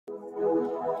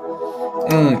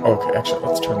Okay, actually,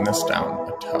 let's turn this down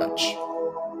a touch.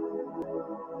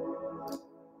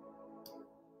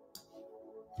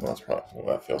 Well,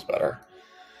 that feels better.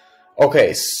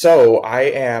 Okay, so I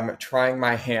am trying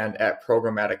my hand at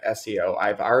programmatic SEO.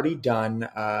 I've already done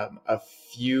a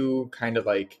few kind of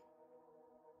like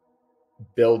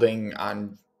building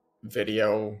on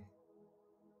videos.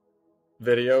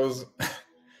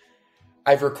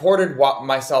 I've recorded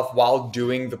myself while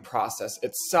doing the process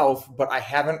itself, but I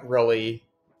haven't really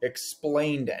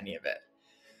explained any of it.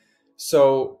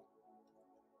 So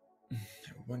I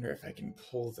wonder if I can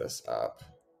pull this up.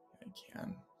 I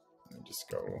can. Let me just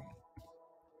go.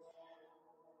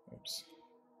 Oops.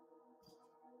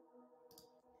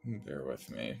 Bear with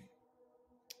me.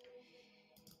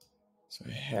 So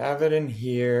I have it in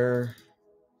here,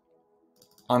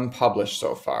 unpublished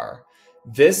so far.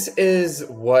 This is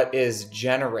what is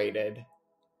generated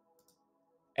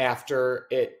after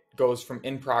it goes from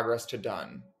in progress to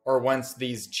done, or once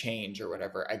these change or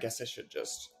whatever. I guess I should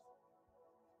just,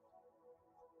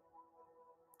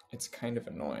 it's kind of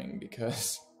annoying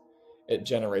because it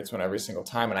generates one every single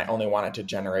time, and I only want it to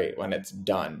generate when it's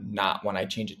done, not when I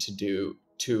change it to do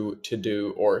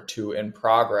or to in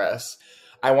progress.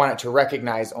 I want it to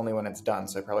recognize only when it's done.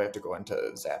 So I probably have to go into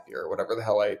Zapier or whatever the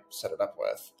hell I set it up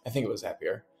with. I think it was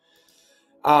Zapier.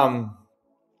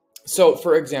 So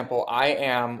for example, I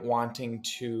am wanting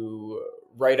to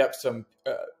write up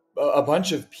a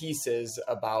bunch of pieces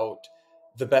about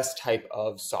the best type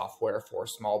of software for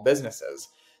small businesses.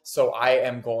 So I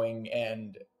am going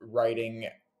and writing,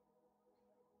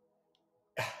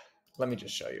 let me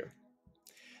just show you.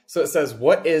 So it says,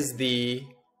 what is the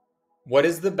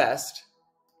best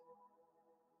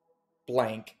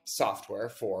blank software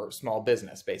for small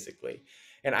business, basically.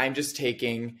 And I'm just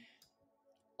taking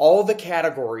all the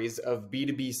categories of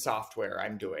B2B software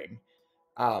I'm doing.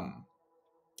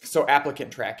 So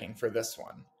applicant tracking for this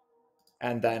one.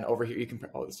 And then over here, you can,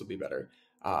 oh, this will be better.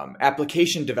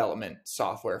 Application development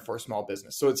software for small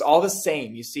business. So it's all the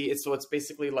same. You see, so it's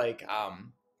basically like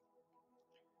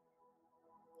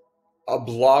a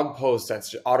blog post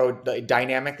that's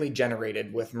dynamically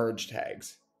generated with merge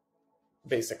tags,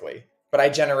 basically. But I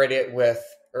generate it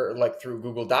through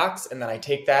Google Docs, and then I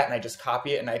take that and I just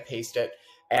copy it and I paste it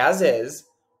as is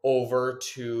over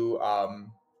to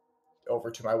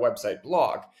my website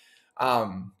blog.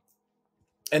 And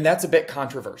that's a bit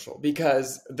controversial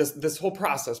because this whole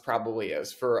process probably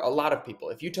is for a lot of people.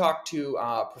 If you talk to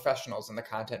professionals in the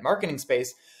content marketing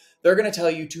space, they're going to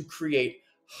tell you to create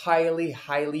highly,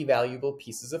 highly valuable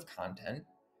pieces of content,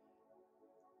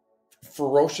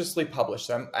 ferociously publish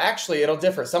them. Actually, it'll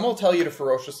differ. Some will tell you to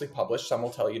ferociously publish. Some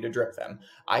will tell you to drip them.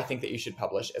 I think that you should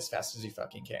publish as fast as you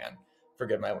fucking can.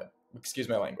 Excuse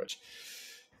my language.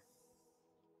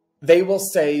 They will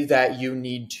say that you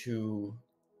need to,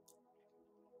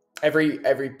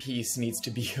 every piece needs to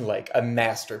be like a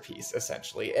masterpiece,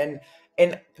 essentially.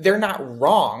 And they're not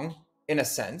wrong in a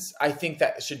sense. I think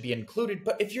that should be included.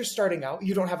 But if you're starting out,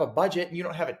 you don't have a budget, you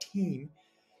don't have a team,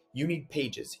 you need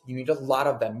pages. You need a lot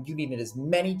of them. You need as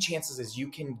many chances as you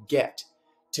can get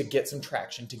to get some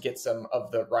traction, to get some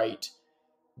of the right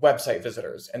website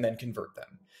visitors and then convert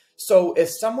them. So if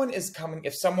someone is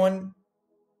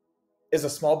a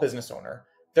small business owner,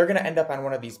 they're going to end up on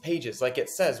one of these pages. Like it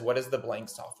says, what is the blank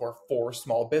software for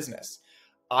small business?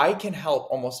 I can help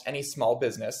almost any small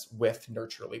business with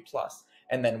Nurturely Plus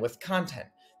and then with content.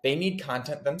 They need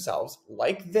content themselves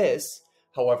like this.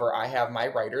 However, I have my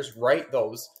writers write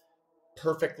those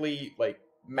perfectly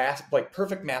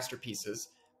perfect masterpieces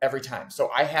every time. So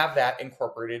I have that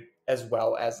incorporated as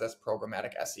well as this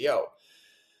programmatic SEO,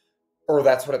 or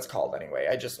that's what it's called anyway.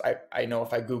 I know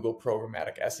if I Google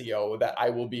programmatic SEO that I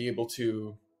will be able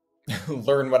to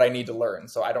learn what I need to learn.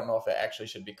 So I don't know if it actually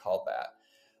should be called that.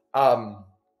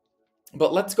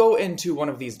 But let's go into one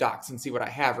of these docs and see what I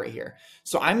have right here.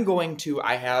 So I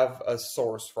have a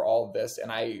source for all of this, and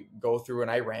I go through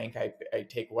and I rank. I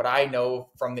take what I know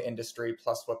from the industry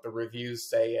plus what the reviews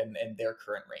say and their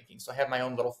current ranking. So I have my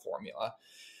own little formula.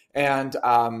 And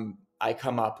I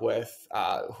come up with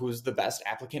who's the best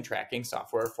applicant tracking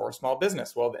software for small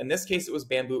business. Well, in this case, it was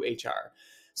Bamboo HR.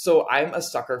 So I'm a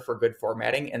sucker for good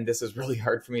formatting, and this is really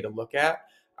hard for me to look at.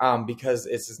 Because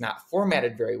this is not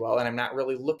formatted very well, and I'm not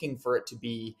really looking for it to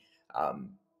be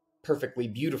perfectly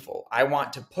beautiful. I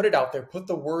want to put it out there, put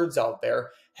the words out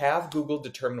there, have Google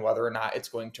determine whether or not it's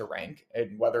going to rank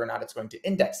and whether or not it's going to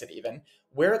index it even,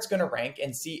 where it's going to rank,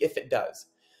 and see if it does.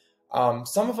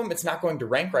 Some of them it's not going to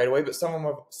rank right away, but some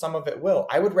of it will.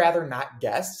 I would rather not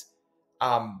guess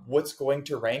what's going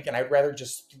to rank, and I'd rather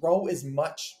just throw as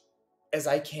much as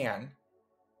I can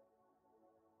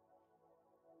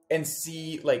and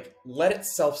see, like, let it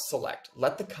self-select,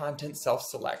 let the content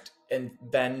self-select, and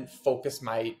then focus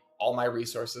all my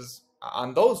resources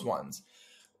on those ones,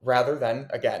 rather than,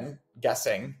 again,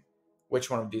 guessing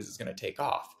which one of these is going to take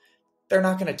off. They're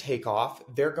not going to take off.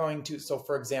 They're going to, so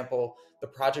for example, the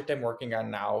project I'm working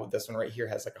on now, this one right here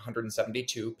has like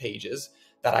 172 pages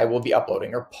that I will be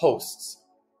uploading, or posts.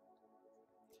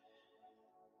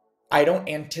 I don't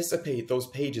anticipate those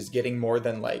pages getting more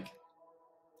than, like,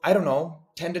 I don't know,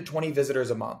 10 to 20 visitors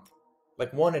a month,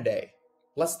 like one a day,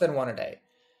 less than one a day.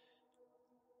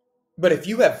 But if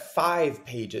you have 5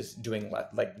 pages doing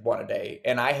like one a day,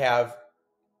 and I have,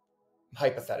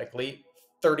 hypothetically,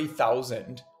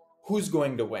 30,000, who's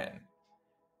going to win?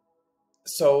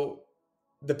 So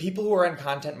the people who are in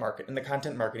the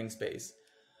content marketing space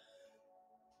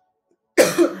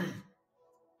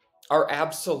are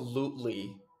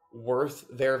absolutely worth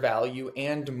their value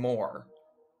and more.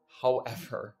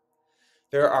 However,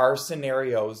 there are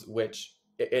scenarios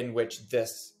in which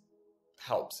this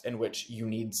helps, in which you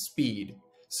need speed.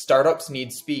 Startups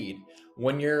need speed.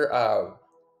 When you're a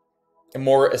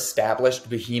more established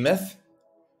behemoth,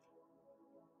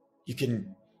 you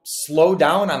can slow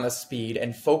down on the speed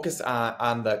and focus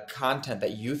on the content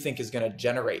that you think is going to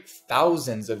generate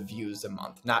thousands of views a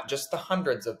month, not just the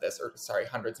hundreds of this, or sorry,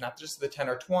 hundreds, not just the 10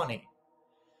 or 20,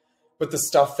 but the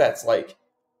stuff that's like,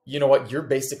 you know what, you're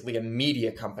basically a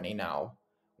media company now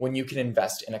when you can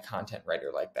invest in a content writer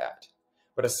like that.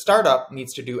 But a startup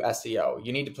needs to do SEO.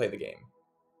 You need to play the game.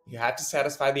 You have to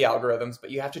satisfy the algorithms, but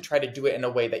you have to try to do it in a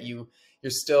way that you're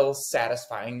still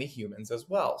satisfying the humans as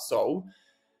well. So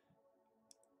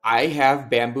I have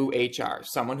Bamboo HR,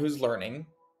 someone who's learning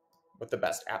what the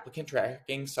best applicant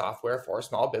tracking software for a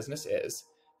small business is.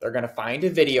 They're going to find a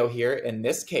video here. In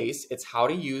this case, it's how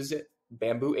to use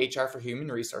Bamboo HR for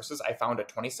human resources. I found a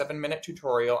 27-minute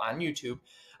tutorial on YouTube.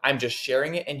 I'm just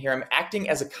sharing it in here. I'm acting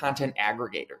as a content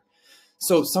aggregator.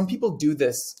 So some people do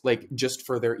this like just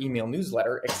for their email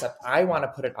newsletter, except I want to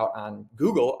put it out on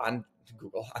on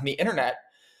the internet,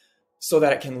 so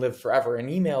that it can live forever. An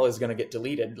email is going to get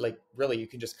deleted. Like, really, you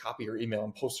can just copy your email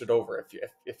and post it over.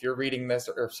 If you're reading this,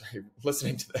 or sorry,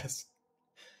 listening to this,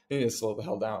 you need to slow the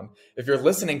hell down. If you're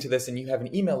listening to this and you have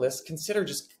an email list, consider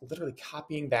just literally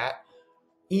copying that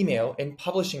email and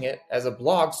publishing it as a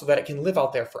blog so that it can live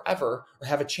out there forever, or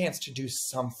have a chance to do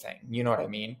something. You know what I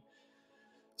mean?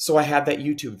 So I had that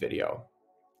YouTube video.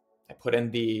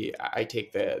 I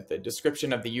take the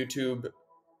description of the YouTube,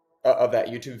 of that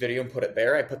YouTube video, and put it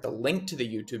there. I put the link to the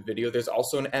YouTube video. There's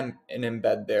also an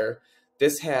embed there.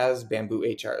 This has Bamboo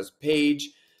HR's page.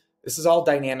 This is all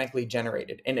dynamically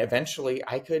generated. And eventually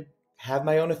I could have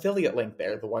my own affiliate link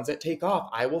there. The ones that take off,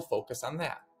 I will focus on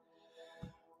that.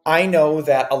 I know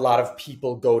that a lot of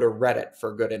people go to Reddit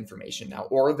for good information now,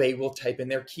 or they will type in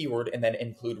their keyword and then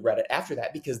include Reddit after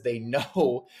that, because they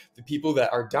know the people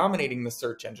that are dominating the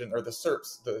search engine, or the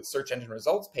search engine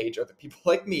results page, are the people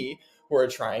like me who are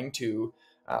trying to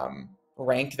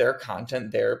rank their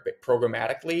content there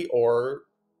programmatically, or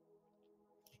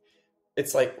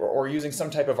it's like, or using some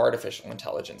type of artificial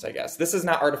intelligence, I guess. This is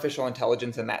not artificial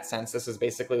intelligence in that sense. This is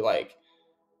basically like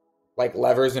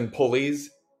levers and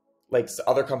pulleys. Like,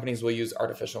 other companies will use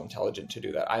artificial intelligence to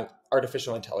do that.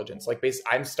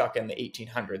 I'm stuck in the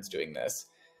 1800s doing this.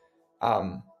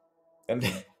 And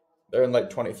they're in like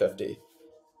 2050.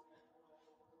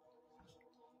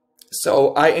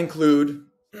 So I include,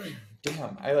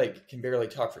 damn, I can barely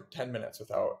talk for 10 minutes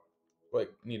without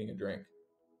needing a drink.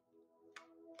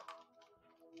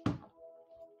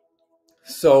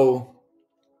 So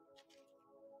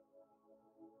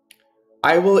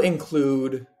I will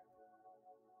include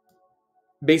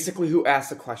basically who asked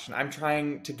the question. I'm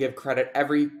trying to give credit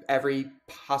every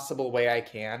possible way I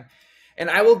can.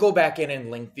 And I will go back in and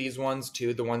link these ones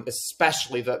too,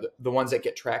 especially the ones that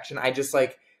get traction. I just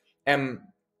am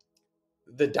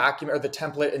the document, or the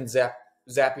template in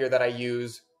Zapier that I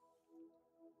use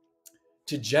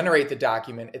to generate the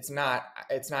document. It's not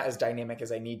as dynamic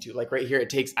as I need to. Like right here,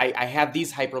 I have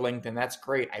these hyperlinked, and that's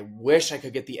great. I wish I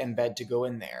could get the embed to go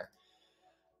in there.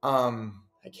 I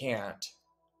can't.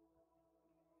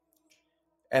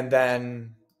 And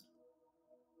then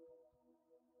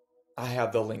I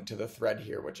have the link to the thread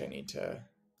here, which I can just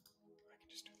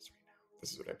do this right now.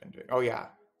 This is what I've been doing. Oh yeah.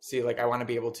 See, I want to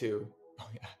be able to, oh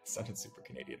yeah, it sounded super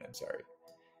Canadian. I'm sorry.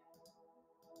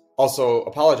 Also,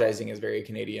 apologizing is very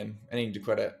Canadian. I need to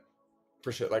quit it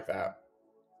for shit like that.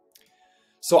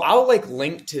 So I'll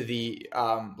link to the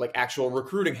actual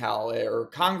Recruiting Hell or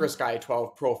Congress Guy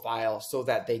 12 profile, so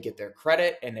that they get their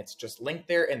credit, and it's just linked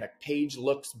there, and the page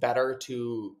looks better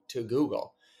to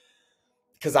Google.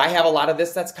 Because I have a lot of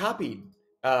this that's copied.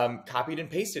 copied and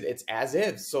pasted. It's as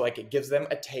is. So like it gives them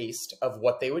a taste of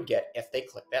what they would get if they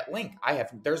click that link.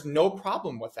 There's no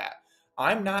problem with that.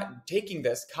 I'm not taking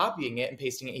this, copying it and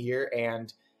pasting it here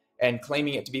and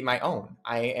claiming it to be my own.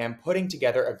 I am putting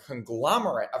together a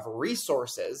conglomerate of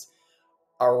resources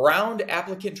around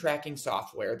applicant tracking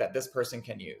software that this person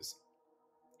can use.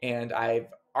 And I've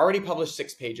already published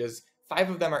 6 pages. 5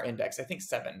 of them are indexed. I think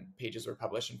 7 pages were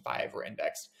published and 5 were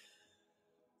indexed.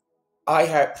 I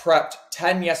had prepped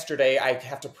 10 yesterday. I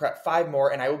have to prep 5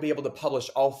 more, and I will be able to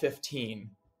publish all 15.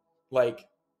 Like,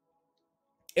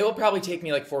 it will probably take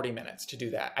me like 40 minutes to do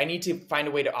that. I need to find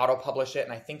a way to auto-publish it,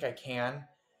 and I think I can.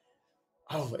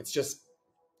 Oh, it's just,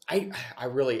 I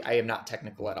am not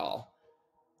technical at all.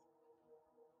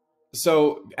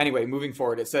 So anyway, moving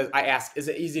forward, it says, I ask, is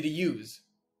it easy to use?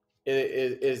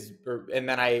 And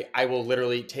then I will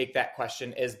literally take that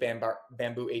question, is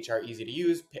Bamboo HR easy to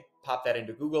use? Pop that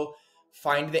into Google,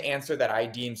 find the answer that I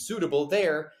deem suitable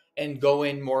there, and go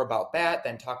in more about that,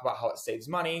 then talk about how it saves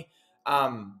money.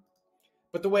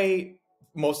 But the way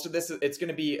most of this, it's going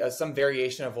to be some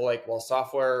variation of like, well,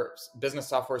 business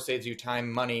software saves you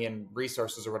time, money, and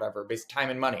resources or whatever, based time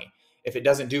and money. If it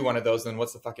doesn't do one of those, then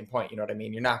what's the fucking point? You know what I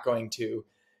mean? You're not going to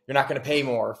pay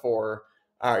more for,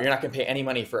 you're not going to pay any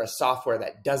money for a software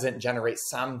that doesn't generate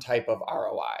some type of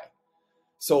ROI.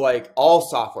 So like all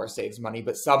software saves money,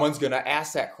 but someone's going to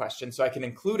ask that question, so I can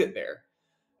include it there.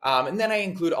 And then I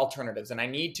include alternatives, and I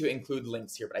need to include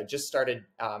links here, but I just started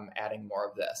adding more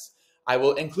of this. I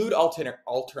will include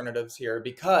alternatives here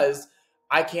because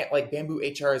I can't, like, Bamboo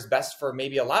HR is best for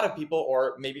maybe a lot of people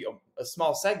or maybe a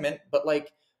small segment, but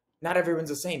like not everyone's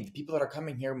the same. The people that are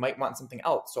coming here might want something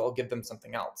else, so I'll give them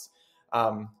something else.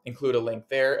 Include a link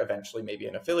there, eventually maybe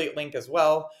an affiliate link as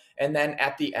well. And then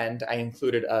at the end, I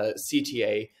included a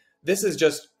CTA. This is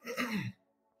just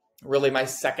really my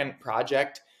second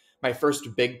project, my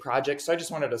first big project. So I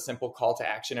just wanted a simple call to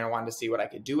action, and I wanted to see what I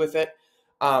could do with it.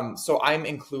 So I'm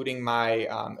including my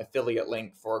affiliate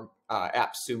link for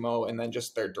AppSumo, and then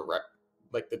just their direct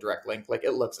link. Like,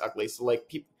 it looks ugly. So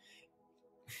like,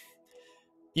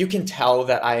 you can tell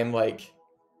that I am like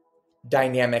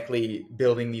dynamically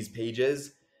building these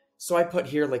pages. So I put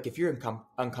here, like, if you're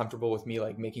uncomfortable with me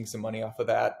like making some money off of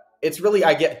that, it's really,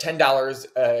 I get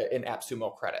 $10 in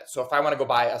AppSumo credit. So if I want to go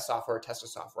buy a software, test a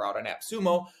software out on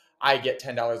AppSumo, I get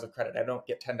 $10 of credit. I don't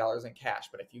get $10 in cash,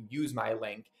 but if you use my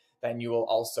link, then you will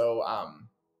also,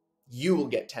 you will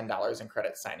get $10 in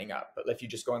credit signing up. But if you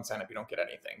just go and sign up, you don't get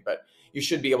anything. But you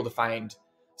should be able to find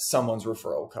someone's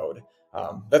referral code.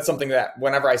 That's something that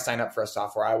whenever I sign up for a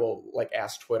software, I will like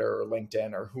ask Twitter or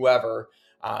LinkedIn or whoever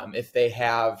if they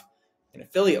have an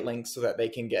affiliate link so that they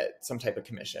can get some type of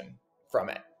commission from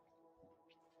it.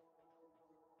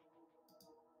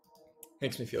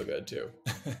 Makes me feel good too.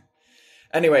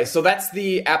 Anyway, so that's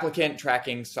the applicant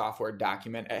tracking software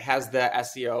document. It has the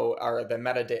SEO or the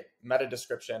meta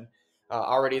description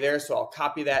already there. So I'll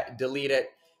copy that, delete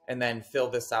it, and then fill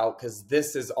this out, because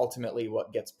this is ultimately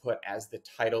what gets put as the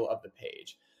title of the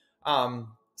page.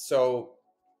 So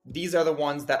these are the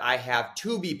ones that I have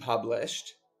to be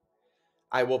published.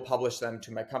 I will publish them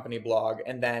to my company blog.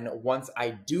 And then once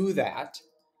I do that,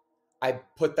 I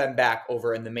put them back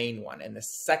over in the main one. And the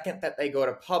second that they go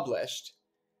to published,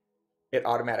 it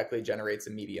automatically generates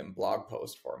a Medium blog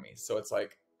post for me. So it's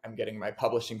like I'm getting my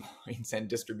publishing points and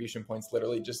distribution points,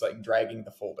 literally just like dragging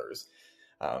the folders.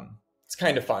 It's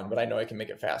kind of fun, but I know I can make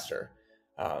it faster.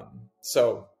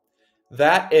 So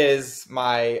that is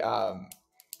my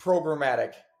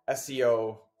programmatic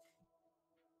SEO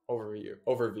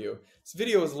overview. This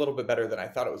video is a little bit better than I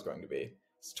thought it was going to be.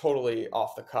 It's totally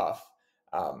off the cuff.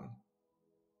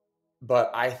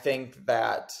 But I think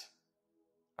that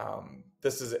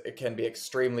it can be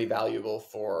extremely valuable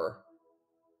for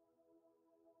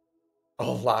a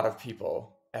lot of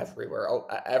people everywhere,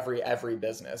 every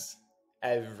business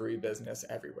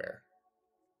everywhere.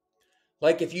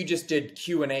 Like if you just did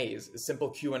Q&As, simple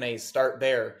Q&As, start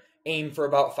there, aim for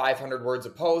about 500 words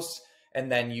a post,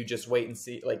 and then you just wait and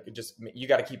see, like, you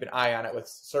got to keep an eye on it with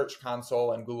Search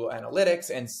Console and Google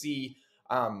Analytics and see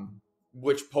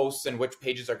which posts and which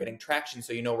pages are getting traction,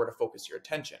 so you know where to focus your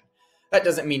attention. That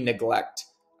doesn't mean neglect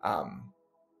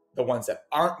the ones that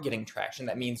aren't getting traction.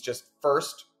 That means just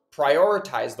first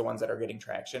prioritize the ones that are getting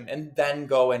traction, and then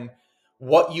go and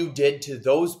what you did to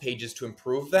those pages to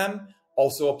improve them,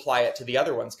 also apply it to the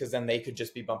other ones, because then they could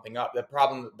just be bumping up. The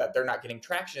problem that they're not getting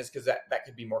traction is because that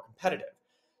could be more competitive,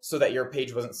 so that your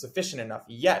page wasn't sufficient enough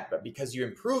yet. But because you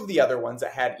improved the other ones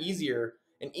that had an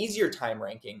easier time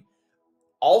ranking,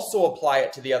 also apply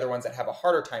it to the other ones that have a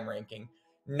harder time ranking.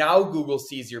 Now Google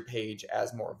sees your page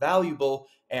as more valuable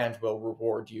and will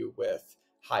reward you with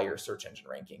higher search engine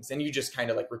rankings. And you just kind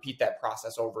of like repeat that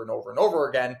process over and over and over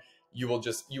again. You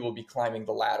will be climbing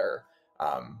the ladder.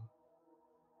 And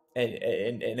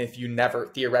if you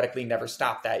theoretically never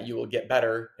stop that, you will get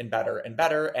better and better and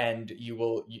better. And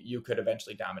you could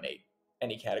eventually dominate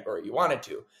any category you wanted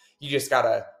to. You just got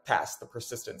to pass the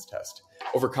persistence test,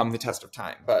 overcome the test of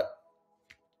time. But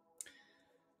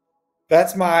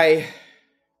that's my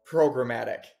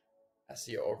programmatic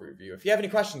SEO overview. If you have any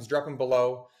questions, drop them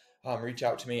below. Reach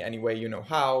out to me any way you know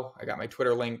how. I got my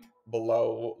Twitter link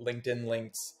below, LinkedIn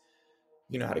links.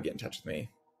 You know how to get in touch with me.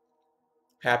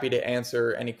 Happy to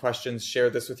answer any questions,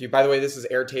 share this with you. By the way, this is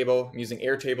Airtable. I'm using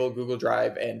Airtable, Google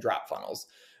Drive, and DropFunnels.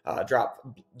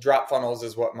 DropFunnels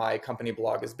is what my company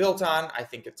blog is built on. I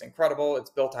think it's incredible. It's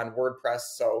built on WordPress,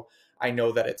 so I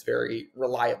know that it's very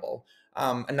reliable.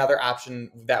 Another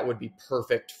option that would be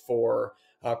perfect for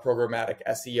programmatic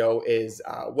SEO is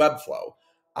Webflow.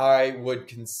 I would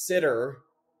consider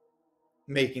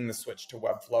making the switch to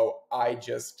Webflow.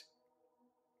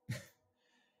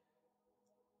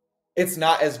 It's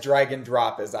not as drag and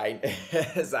drop as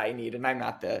I need, and I'm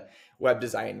not the web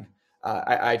design.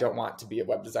 I don't want to be a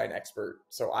web design expert,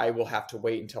 so I will have to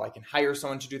wait until I can hire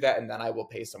someone to do that, and then I will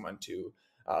pay someone to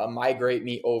migrate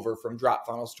me over from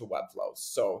DropFunnels to Webflow.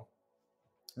 So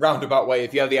roundabout way,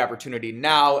 if you have the opportunity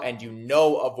now and you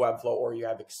know of Webflow or you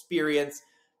have experience,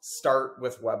 start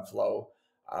with Webflow.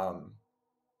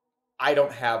 I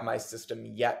don't have my system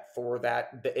yet for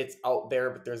that. It's out there,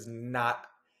 but there's not.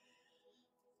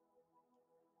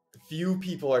 Few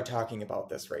people are talking about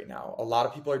this right now. A lot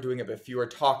of people are doing it, but few are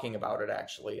talking about it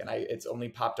actually. And it's only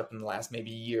popped up in the last maybe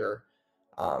year.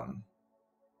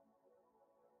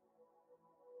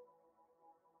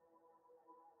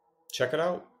 Check it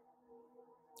out.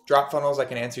 DropFunnels, I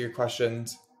can answer your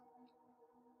questions.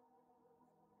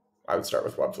 I would start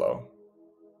with Webflow.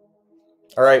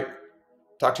 All right.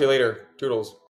 Talk to you later. Toodles.